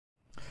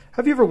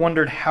Have you ever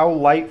wondered how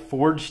light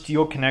forged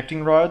steel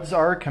connecting rods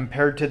are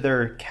compared to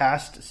their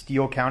cast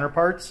steel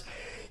counterparts?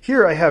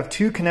 Here I have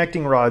two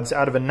connecting rods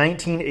out of a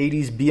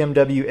 1980s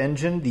BMW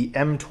engine, the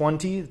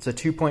M20. It's a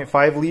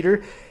 2.5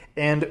 liter,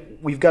 and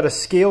we've got a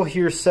scale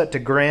here set to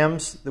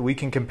grams that we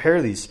can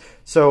compare these.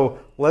 So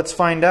let's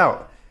find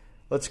out.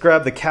 Let's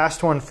grab the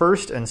cast one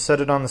first and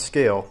set it on the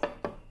scale.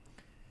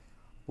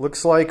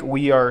 Looks like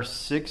we are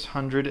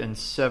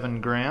 607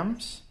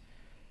 grams.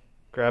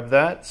 Grab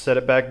that, set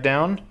it back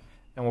down.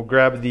 And we'll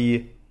grab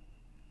the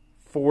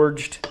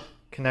forged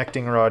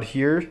connecting rod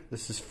here.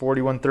 This is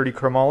 4130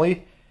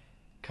 chromoly,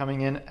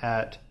 coming in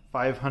at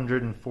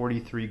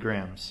 543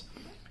 grams.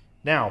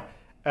 Now,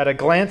 at a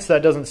glance,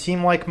 that doesn't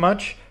seem like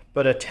much,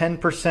 but a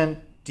 10%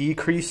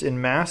 decrease in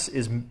mass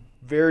is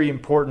very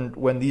important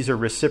when these are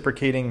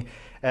reciprocating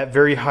at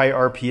very high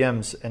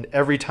RPMs. And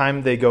every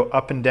time they go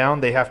up and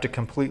down, they have to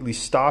completely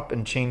stop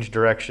and change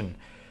direction.